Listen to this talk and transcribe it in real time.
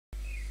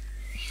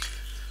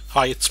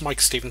Hi, it's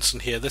Mike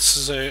Stevenson here. This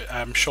is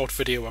a short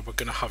video where we're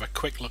going to have a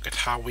quick look at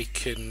how we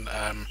can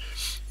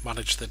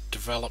manage the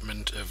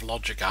development of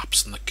logic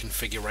apps and the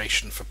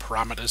configuration for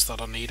parameters that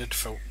are needed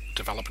for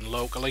developing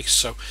locally.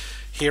 So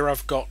here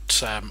I've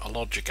got a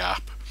logic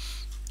app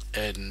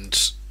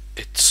and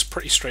it's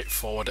pretty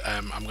straightforward.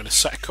 I'm going to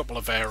set a couple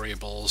of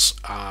variables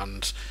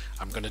and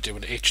I'm going to do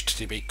an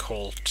HTTP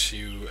call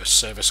to a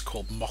service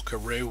called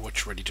Mockaroo,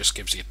 which really just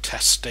gives you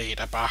test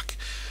data back.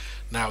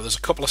 Now there's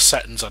a couple of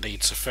settings I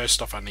need. So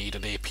first off, I need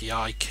an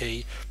API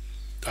key.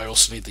 I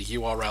also need the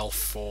URL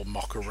for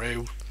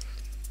Mockaroo,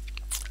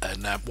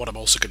 and what I'm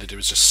also going to do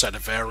is just set a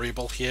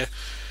variable here.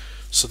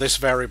 So this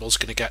variable is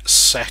going to get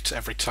set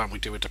every time we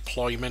do a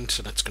deployment,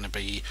 and it's going to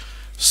be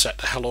set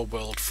to hello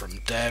world from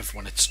dev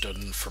when it's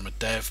done from a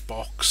dev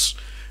box,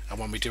 and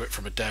when we do it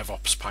from a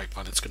DevOps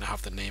pipeline, it's going to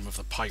have the name of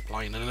the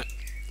pipeline in it.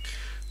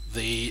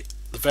 The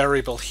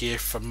variable here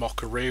for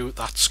Mockaroo,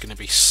 that's going to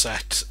be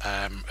set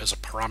as a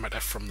parameter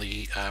from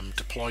the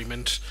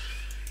deployment,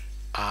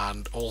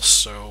 and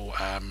also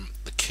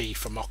the key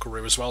for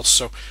Mockaroo as well.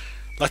 So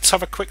let's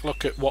have a quick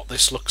look at what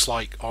this looks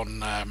like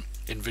on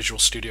in Visual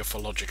Studio for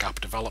Logic App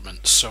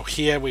Development. So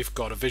here we've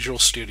got a Visual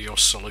Studio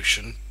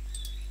solution.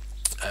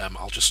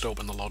 I'll just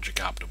open the Logic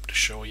app up to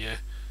show you.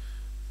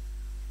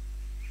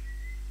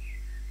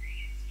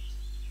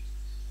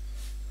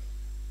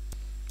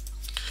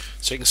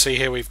 So you can see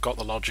here we've got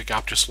the Logic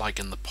app just like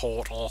in the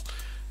portal.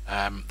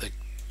 The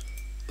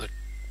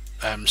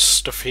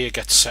stuff here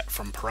gets set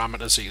from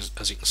parameters,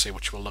 as you can see,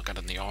 which we'll look at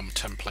in the ARM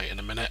template in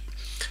a minute,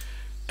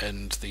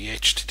 and the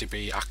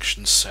HTTP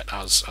actions set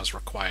as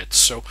required.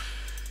 So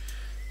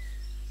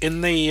in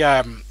the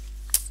ARM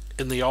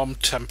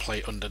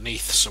template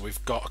underneath, so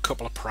we've got a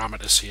couple of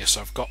parameters here.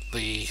 So I've got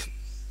the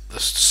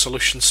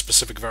solution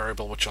specific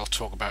variable, which I'll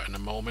talk about in a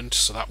moment.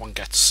 So that one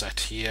gets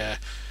set here.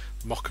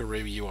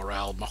 Mockaroo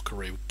URL,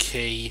 Mockaroo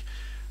key. You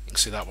can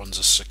see that one's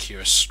a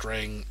secure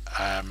string,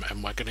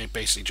 and we're going to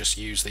basically just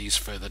use these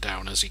further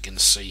down, as you can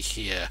see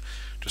here,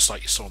 just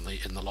like you saw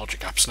in the Logic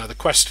apps. Now the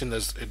question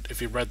is,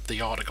 if you read the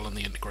article in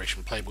the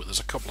integration playbook, there's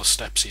a couple of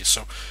steps here.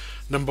 So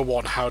number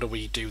one, how do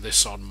we do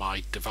this on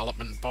my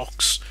development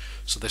box?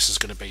 So this is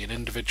going to be an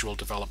individual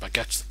developer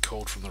gets the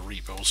code from the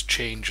repos,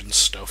 change and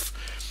stuff,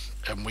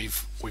 and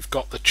we've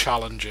got the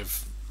challenge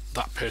of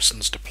that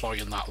person's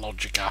deploying that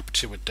Logic app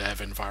to a dev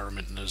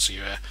environment in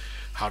Azure.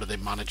 How do they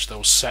manage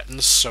those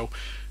settings? So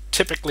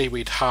typically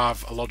we'd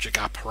have a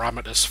Logic app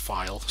parameters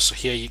file. So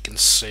here you can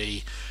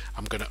see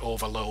I'm going to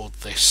overload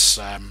this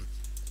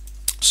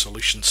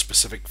solution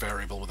specific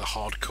variable with a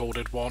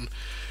hard-coded one.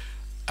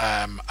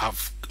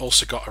 I've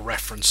also got a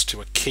reference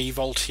to a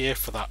KeyVault here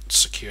for that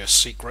secure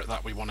secret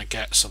that we want to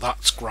get. So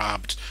that's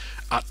grabbed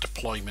at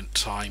deployment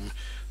time,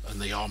 and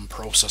the ARM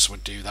process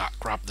would do that,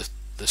 grab the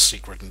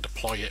secret and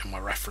deploy it, and we're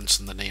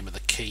referencing the name of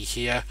the key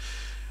here.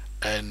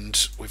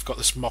 And we've got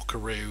this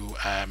Mockaroo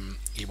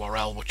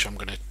URL, which I'm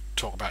going to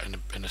talk about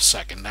in a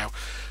second. Now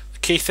the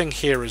key thing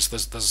here is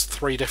there's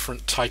three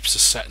different types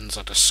of settings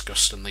I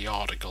discussed in the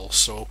article.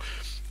 So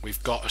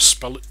we've got a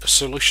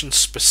solution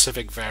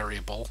specific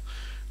variable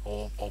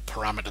or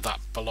parameter that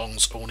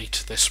belongs only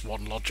to this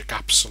one Logic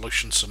app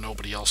solution, so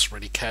nobody else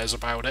really cares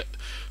about it.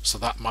 So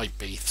that might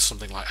be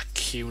something like a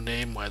queue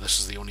name, where this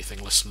is the only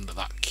thing listening to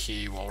that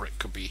queue, or it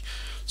could be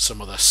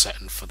some other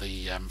setting for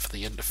the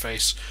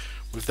interface.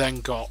 We've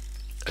then got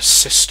a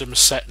system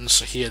setting,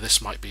 so here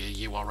this might be a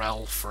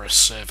URL for a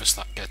service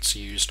that gets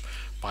used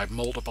by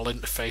multiple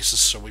interfaces.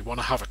 So we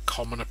want to have a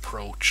common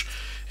approach.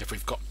 If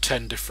we've got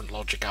 10 different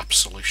Logic app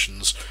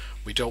solutions,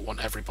 we don't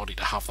want everybody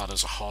to have that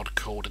as a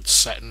hard-coded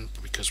setting,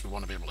 because we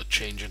want to be able to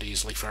change it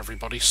easily for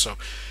everybody. So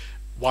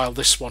while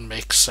this one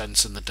makes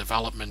sense in the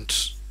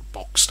development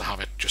box to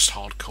have it just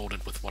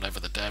hard-coded with whatever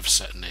the dev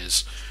setting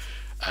is,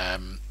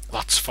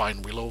 that's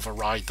fine. We'll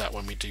override that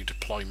when we do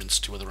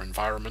deployments to other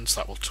environments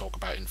that we'll talk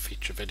about in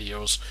future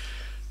videos.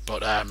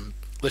 But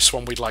this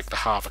one we'd like to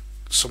have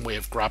some way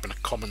of grabbing a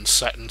common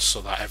setting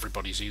so that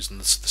everybody's using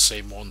the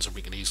same ones and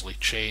we can easily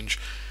change.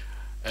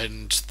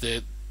 And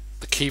the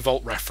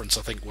KeyVault reference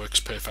I think works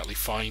perfectly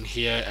fine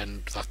here,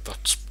 and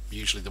that's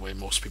usually the way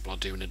most people are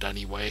doing it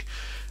anyway,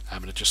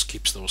 and it just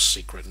keeps those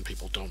secret and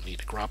people don't need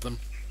to grab them.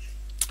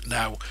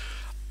 Now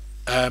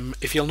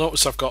if you'll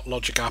notice, I've got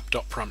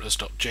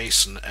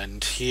logicapp.parameters.json,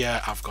 and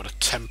here I've got a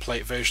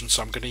template version,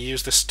 so I'm going to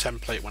use this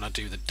template when I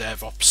do the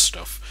DevOps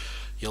stuff.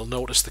 You'll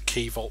notice the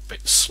KeyVault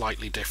bit is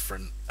slightly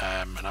different,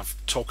 and I've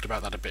talked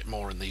about that a bit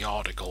more in the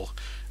article,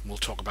 and we'll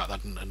talk about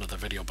that in another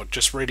video. But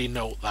just really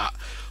note that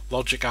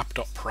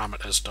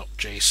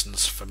logicapp.parameters.json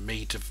is for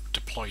me to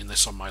deploying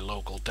this on my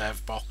local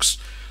dev box.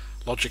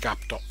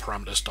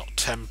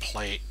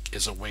 Logicapp.parameters.template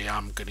is a way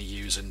I'm going to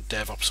use in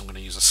DevOps. I'm going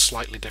to use a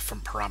slightly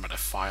different parameter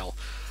file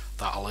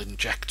that I'll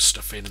inject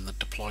stuff in the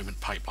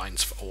deployment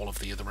pipelines for all of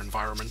the other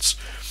environments.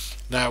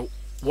 Now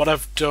what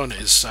I've done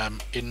is,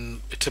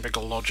 in a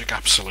typical Logic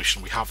app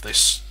solution, we have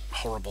this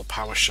horrible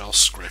PowerShell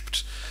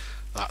script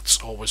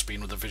that's always been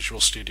with the Visual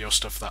Studio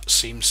stuff that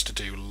seems to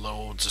do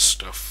loads of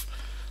stuff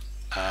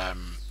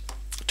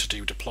to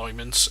do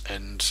deployments,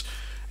 and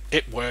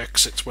it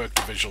works, it's worked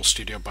in Visual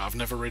Studio, but I've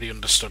never really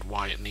understood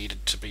why it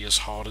needed to be as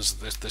hard as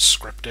this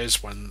script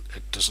is when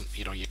it doesn't,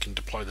 you know, you can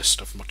deploy this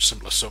stuff much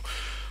simpler. So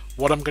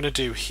what I'm going to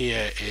do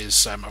here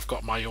is I've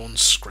got my own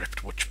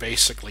script which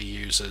basically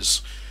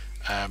uses,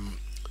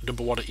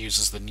 number one, it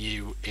uses the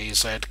new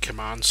AZ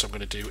command, so I'm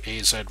going to do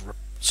AZ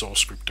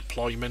source group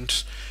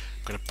deployment.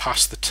 I'm going to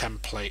pass the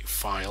template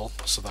file,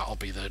 so that'll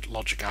be the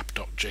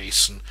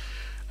logicapp.json,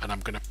 and I'm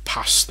going to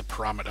pass the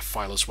parameter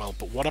file as well.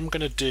 But what I'm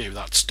going to do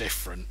that's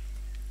different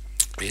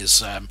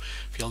is,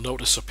 if you'll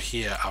notice up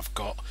here, I've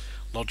got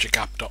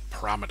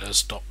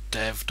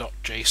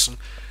logicapp.parameters.dev.json,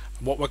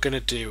 and what we're going to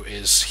do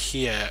is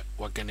here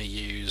we're going to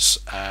use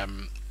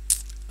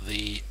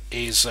the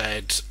AZ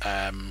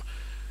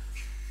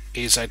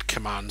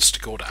commands to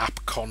go to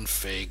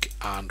appconfig,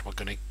 and we're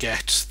going to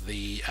get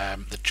the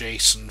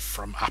JSON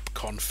from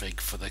appconfig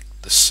for the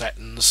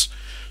settings.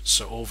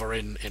 So over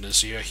in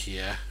Azure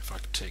here, if I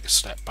could take a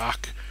step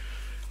back,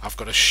 I've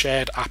got a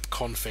shared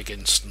appconfig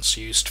instance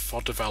used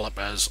for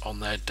developers on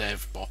their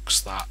dev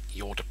box that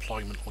your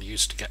deployment will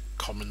use to get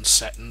common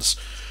settings.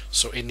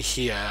 So in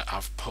here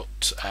I've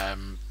put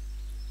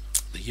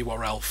the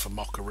URL for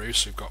Mockaroo,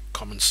 so we've got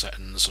common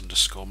settings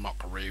 _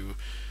 Mockaroo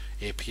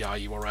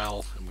API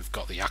URL, and we've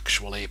got the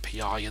actual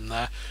API in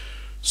there.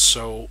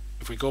 So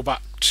if we go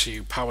back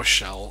to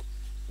PowerShell,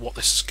 what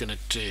this is going to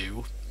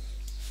do,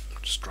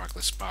 I'll just drag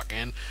this back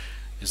in,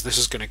 is this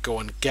is going to go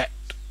and get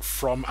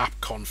from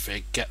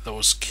appconfig, get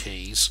those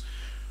keys.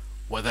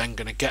 We're then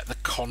going to get the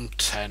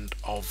content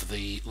of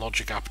the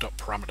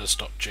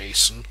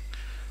logicapp.parameters.json.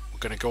 We're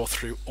going to go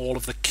through all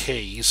of the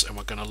keys, and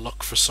we're going to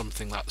look for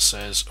something that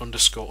says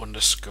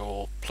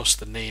 _ plus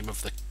the name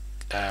of the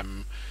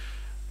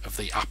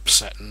app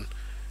setting,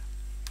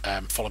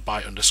 followed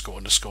by _ and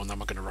then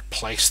we're going to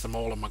replace them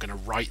all, and we're going to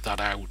write that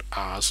out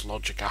as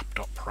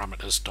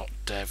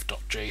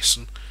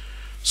logicapp.parameters.dev.json.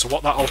 So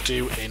what that'll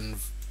do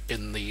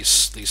in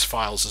these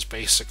files is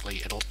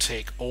basically it'll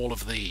take all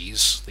of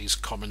these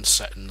common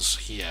settings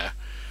here,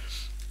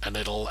 and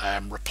it'll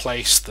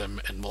replace them,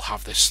 and we'll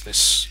have this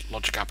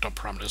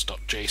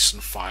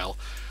logicapp.parameters.json file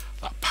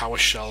that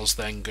PowerShell's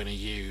then going to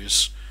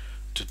use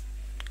to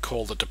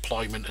call the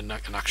deployment and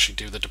actually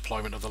do the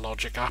deployment of the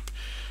logic app.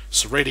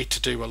 So really,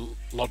 to do a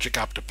logic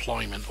app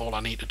deployment, all I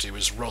need to do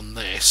is run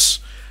this,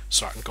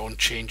 so I can go and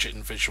change it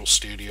in Visual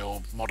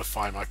Studio,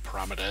 modify my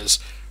parameters.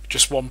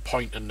 Just one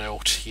point to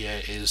note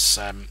here is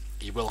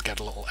you will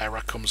get a little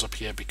error comes up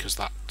here because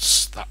that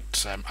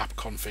app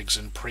config's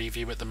in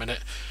preview at the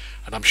minute,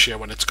 and I'm sure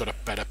when it's got a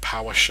better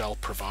PowerShell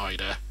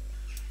provider,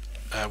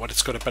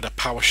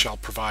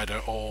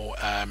 or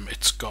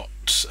it's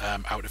got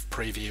out of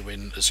preview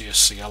in Azure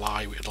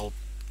CLI, it'll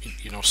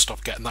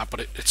stop getting that, but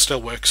it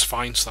still works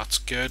fine, so that's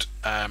good.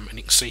 And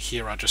you can see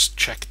here I just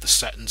checked the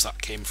settings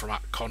that came from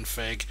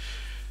appconfig,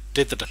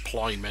 did the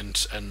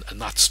deployment, and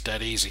that's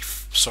dead easy.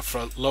 So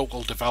for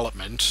local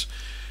development,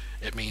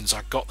 it means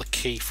I got the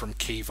key from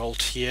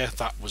KeyVault here,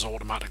 that was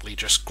automatically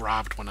just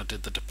grabbed when I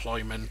did the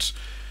deployment.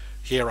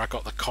 Here I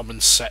got the common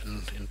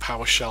setting in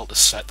PowerShell to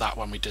set that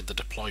when we did the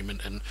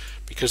deployment, and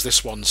because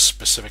this one's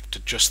specific to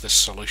just this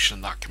solution,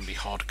 that can be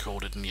hard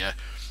coded in your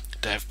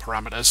dev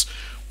parameters.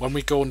 When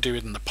we go and do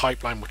it in the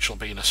pipeline, which will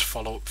be in a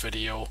follow-up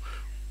video,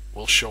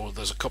 we'll show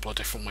there's a couple of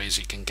different ways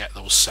you can get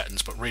those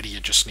settings, but really you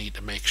just need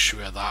to make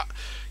sure that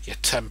your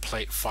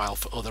template file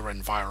for other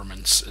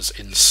environments is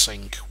in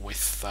sync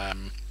with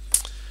your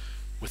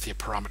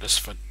parameters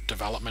for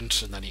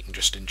development, and then you can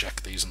just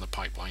inject these in the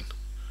pipeline.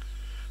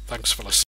 Thanks for listening.